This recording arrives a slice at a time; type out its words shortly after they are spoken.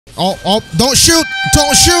Oh, don't shoot.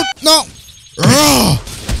 Don't shoot. No. Ugh.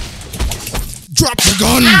 Drop the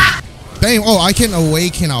gun. Bam. Oh, I can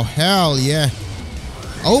awaken. Oh, hell yeah.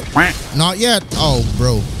 Oh, not yet. Oh,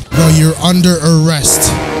 bro. Bro, you're under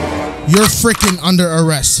arrest. You're freaking under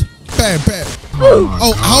arrest. Bam, bam.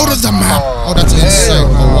 Oh, out of the map. Oh, that's insane.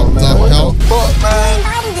 Oh, what the hell?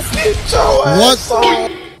 What?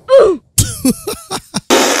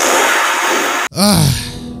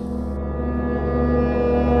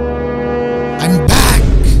 I'm back.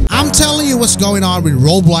 I'm telling you what's going on with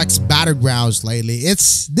Roblox Battlegrounds lately.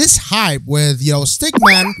 It's this hype with,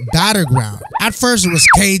 Stickman Battleground. At first it was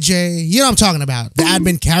KJ, you know what I'm talking about. The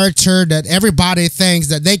admin character that everybody thinks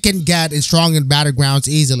that they can get in strong in Battlegrounds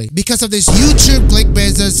easily. Because of this YouTube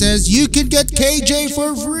clickbait that says you can get KJ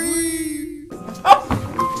for free.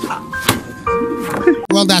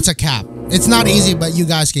 Well, that's a cap. It's not easy, but you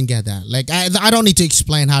guys can get that. Like, I don't need to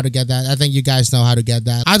explain how to get that. I think you guys know how to get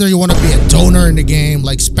that. Either you want to be a donor in the game,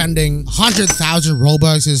 like spending 100,000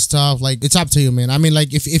 Robux and stuff. Like, it's up to you, man. I mean,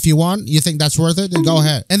 like, if you want, you think that's worth it, then go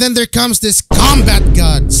ahead. And then there comes this Combat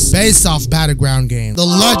Gods based off Battleground game. The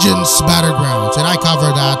Legends Battlegrounds. And I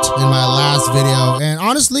covered that in my last video. And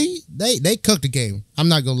honestly, they cooked the game. I'm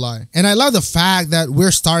not gonna lie. And I love the fact that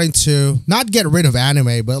we're starting to not get rid of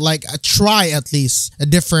anime, but like try at least a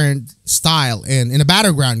different style in a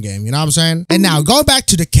Battleground game, you know what I'm saying? And now go back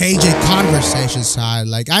to the KJ conversation side.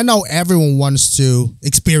 Like, I know everyone wants to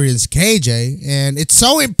experience KJ and it's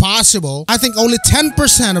so impossible. I think only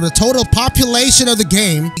 10% of the total population of the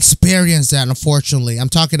game experience that, unfortunately. I'm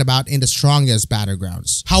talking about in the strongest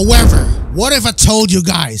Battlegrounds. However, what if I told you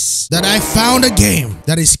guys that I found a game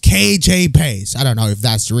that is KJ based? I don't know if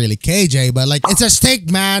that's really KJ, but like, it's a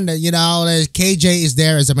Stickman that, KJ is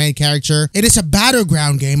there as a main character. It is a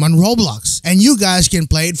Battleground game on Roblox, and you guys can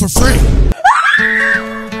play it for free.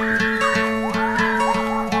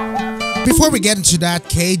 Before we get into that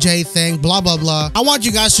KJ thing, blah, blah, blah, I want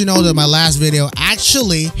you guys to know that my last video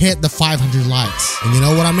actually hit the 500 likes. And you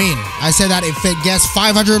know what I mean? I said that if it gets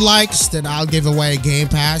 500 likes, then I'll give away a Game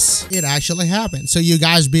Pass. It actually happened. So you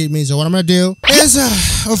guys beat me. So what I'm going to do is,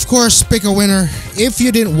 of course, pick a winner. If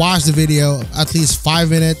you didn't watch the video at least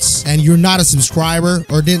 5 minutes and you're not a subscriber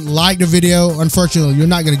or didn't like the video, unfortunately, you're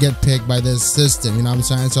not going to get picked by this system. You know what I'm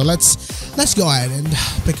saying? So let's go ahead and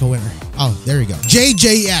pick a winner. Oh, there you go.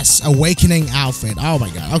 JJS Awakening outfit. Oh my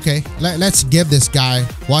god. Okay, let's give this guy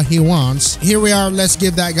what he wants. Here we are. Let's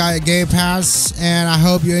give that guy a Game Pass, and I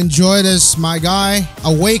hope you enjoy this, my guy.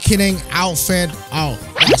 Awakening outfit. Oh,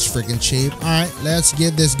 that's freaking cheap. All right, let's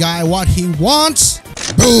give this guy what he wants.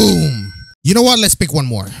 Boom. You know what? Let's pick one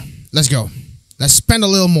more. Let's go. Let's spend a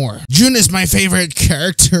little more. June is my favorite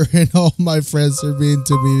character, and all my friends are mean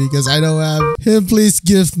to me because I don't have him. Please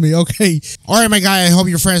gift me. Okay. All right, my guy. I hope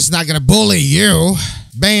your friend's not gonna bully you.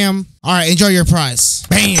 Bam. All right, enjoy your prize.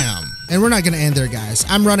 Bam. And we're not gonna end there, guys.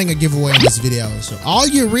 I'm running a giveaway in this video. So all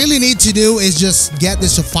you really need to do is just get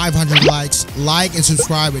this to 500 likes, like and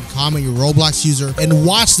subscribe and comment your Roblox user, and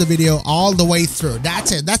watch the video all the way through.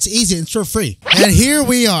 That's it. That's easy. It's for free. And here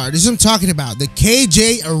we are. This is what I'm talking about. The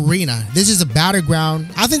KJ Arena. This is a Battleground.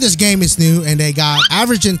 I think this game is new, and they got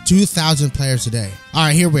averaging 2,000 players a day. All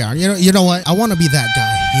right, here we are. You know what? I want to be that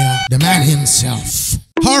guy. The man himself.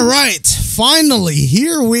 All right, finally,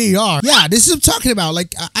 here we are. Yeah, this is what I'm talking about.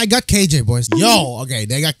 Like, I got KJ, boys. Yo, okay,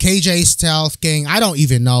 they got KJ, Stealth King. I don't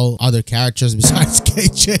even know other characters besides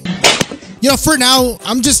KJ. For now,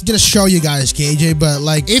 I'm just gonna show you guys KJ, but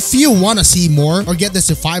like, if you want to see more or get this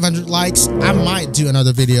to 500 likes, I might do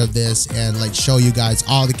another video of this and like show you guys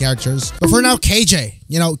all the characters. But for now, KJ.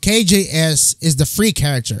 KJ is the free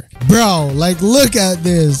character. Bro, like, look at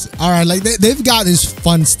this. All right, like, they've got this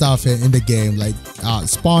fun stuff in the game, like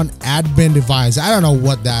spawn admin device. I don't know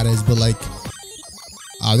what that is, but like,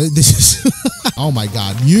 this is oh my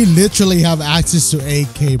god, you literally have access to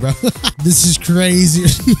AK, bro. This is crazy.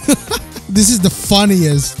 This is the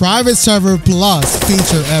funniest private server plus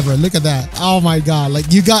feature ever. Look at that. Oh my god, like,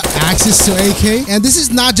 you got access to AK. And this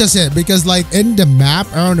is not just it, because like in the map,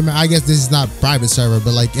 around the map, I guess this is not private server,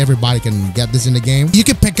 but like everybody can get this in the game. You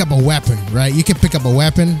can pick up a weapon, right? You can pick up a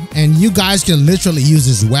weapon and you guys can literally use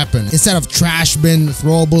this weapon instead of trash bin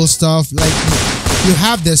throwable stuff. Like, you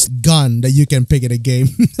have this gun that you can pick in a game.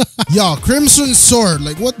 Yo, Crimson Sword,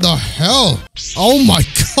 like, what the hell? Oh my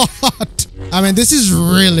god. I mean, this is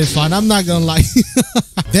really fun. I'm not gonna lie.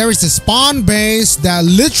 There is a spawn base that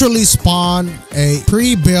literally spawn a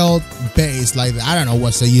pre-built base. Like, I don't know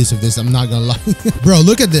what's the use of this. I'm not gonna lie. Bro,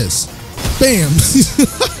 look at this. Bam.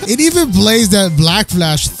 It even plays that Black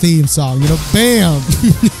Flash theme song, Bam.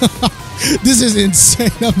 This is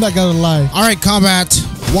insane. I'm not gonna lie. All right, combat.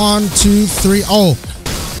 1, 2, 3. Oh,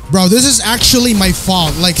 Bro, this is actually my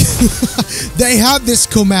fault. Like, they have this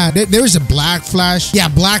command. There is a black flash. Yeah,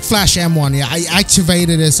 black flash M1. Yeah, I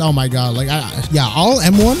activated this. Oh my god. Like, yeah, all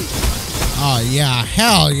M1. Oh yeah,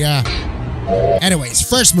 hell yeah. Anyways,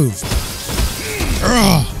 first move.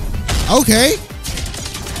 Okay.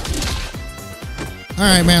 All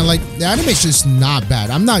right, man. Like, the animation is not bad.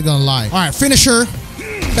 I'm not gonna lie. All right, finisher.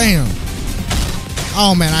 Bam.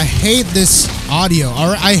 Oh man, I hate this audio. All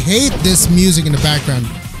right, I hate this music in the background.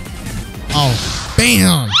 Oh,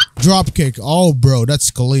 bam. Drop kick. Oh, bro,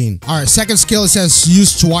 that's clean. All right, second skill, it says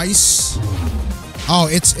use twice. Oh,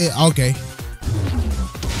 okay.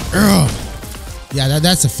 Yeah,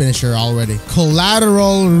 that's a finisher already.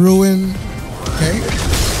 Collateral ruin. Okay.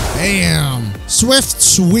 Bam. Swift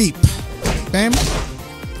sweep. Bam.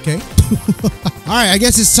 Okay. All right, I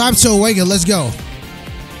guess it's time to awaken. Let's go.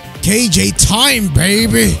 KJ time,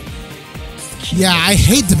 baby. Yeah, I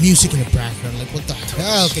hate the music in the background. Like, what the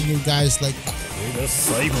hell can you guys, like,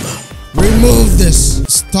 remove this?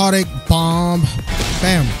 Static bomb.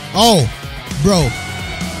 Bam. Oh, bro.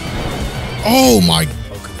 Oh, my.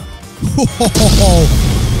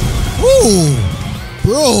 Ooh,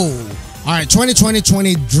 bro. All right, 20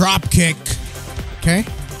 drop kick. Okay.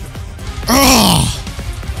 Oh,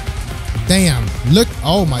 damn. Look.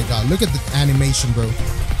 Oh, my God. Look at the animation, bro.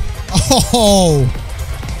 Oh,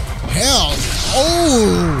 hell.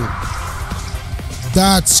 Oh,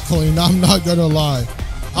 that's clean. I'm not gonna lie.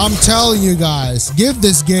 I'm telling you guys, give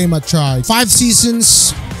this game a try. 5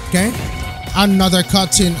 seasons. Okay. Another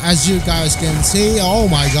cutscene, as you guys can see. Oh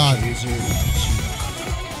my god.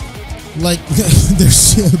 Like,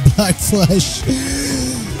 there's black flesh.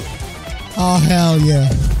 Oh, hell yeah.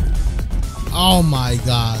 Oh my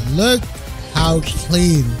god. Look how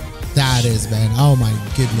clean that is, man. Oh my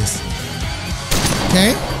goodness.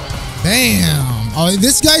 Okay. Bam. Oh,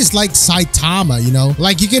 this guy's like Saitama, you know?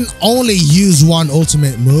 Like, you can only use one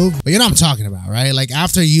ultimate move. But you know what I'm talking about, right? Like,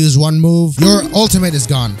 after you use one move, your ultimate is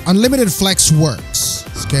gone. Unlimited flex works.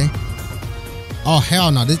 Okay. Oh,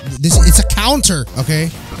 hell no. This it's a counter. Okay.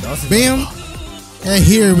 Bam. And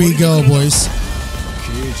here we go, boys.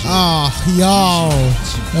 Oh, yo.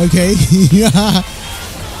 Okay. Yeah.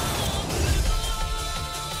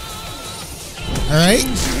 All right.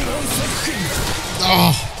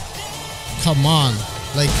 Oh. Come on,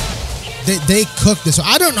 like they cooked this.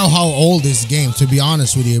 I don't know how old this game, to be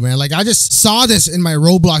honest with you, man. Like, I just saw this in my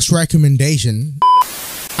Roblox recommendation.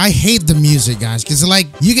 I hate the music, guys, because like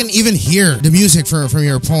you can even hear the music from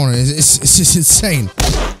your opponent. It's just insane.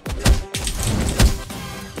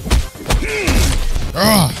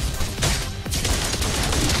 Ugh.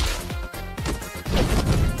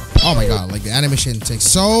 Oh my god, like the animation takes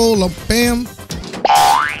so long. Bam.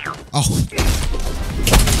 Oh.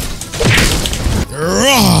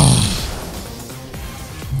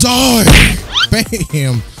 Die!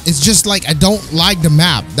 Bam! It's just like, I don't like the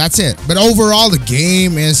map. That's it. But overall, the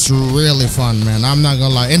game is really fun, man. I'm not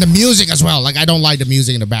gonna lie. And the music as well. Like, I don't like the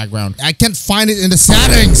music in the background. I can't find it in the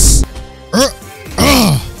settings.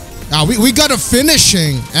 Now, we got a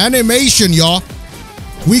finishing animation, y'all.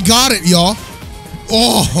 We got it, y'all.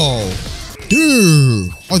 Oh.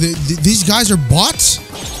 Dude. Oh, these guys are bots?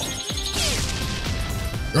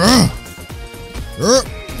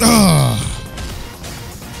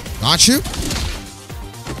 Got you.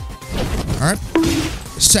 All right.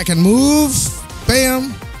 Second move.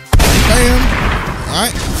 Bam. Bam. All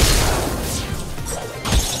right.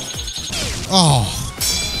 Oh.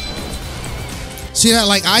 See that?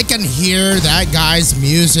 Like, I can hear that guy's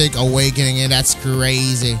music awakening, and that's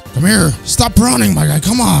crazy. Come here. Stop running, my guy.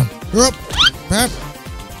 Come on. Up. Bam.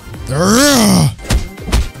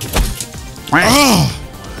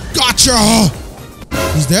 Gotcha.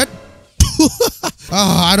 He's dead.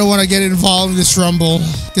 Oh, I don't want to get involved in this rumble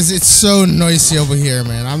because it's so noisy over here,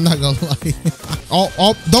 man. I'm not gonna lie.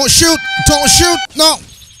 Oh, don't shoot. Don't shoot. No.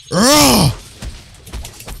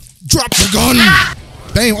 Drop the gun.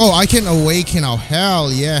 Bam. Oh, I can awaken. Oh,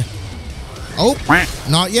 hell yeah. Oh,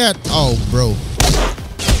 not yet. Oh, bro.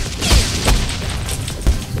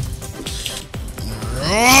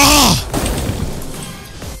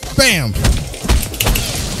 Bam.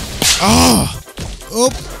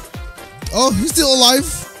 Oh, he's still alive.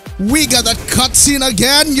 We got that cutscene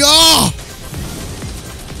again, yo.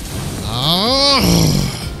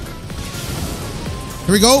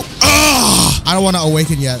 Here we go. I don't want to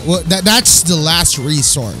awaken yet. Well, that's the last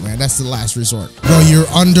resort, man. That's the last resort. Bro, you're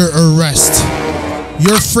under arrest.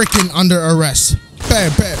 You're freaking under arrest.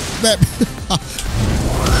 Bam, bam, bam.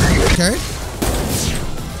 Okay.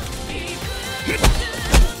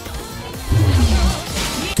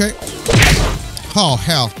 Okay. Oh,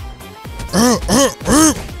 hell.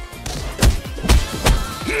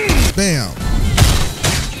 Bam.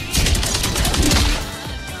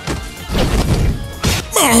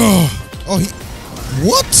 Oh, he...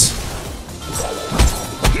 What?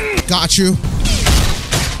 Got you.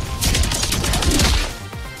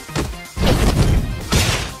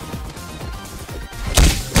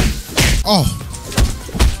 Oh.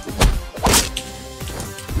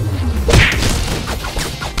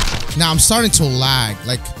 Now I'm starting to lag.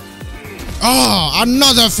 Like... Oh,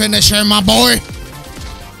 another finisher, my boy.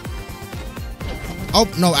 Oh,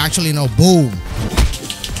 no, actually, no. Boom.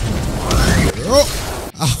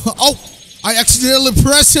 Oh, I accidentally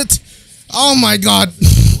pressed it. Oh my God.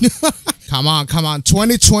 Come on, come on.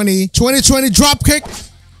 2020 drop kick.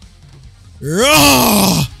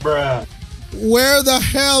 Bruh. Where the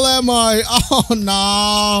hell am I? Oh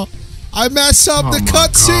no. I messed up the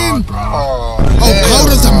cutscene. Oh, how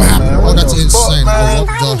does the map? Oh, that's insane. Oh,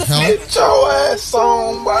 what the hell? Get your ass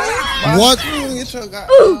on, boy. What? Get your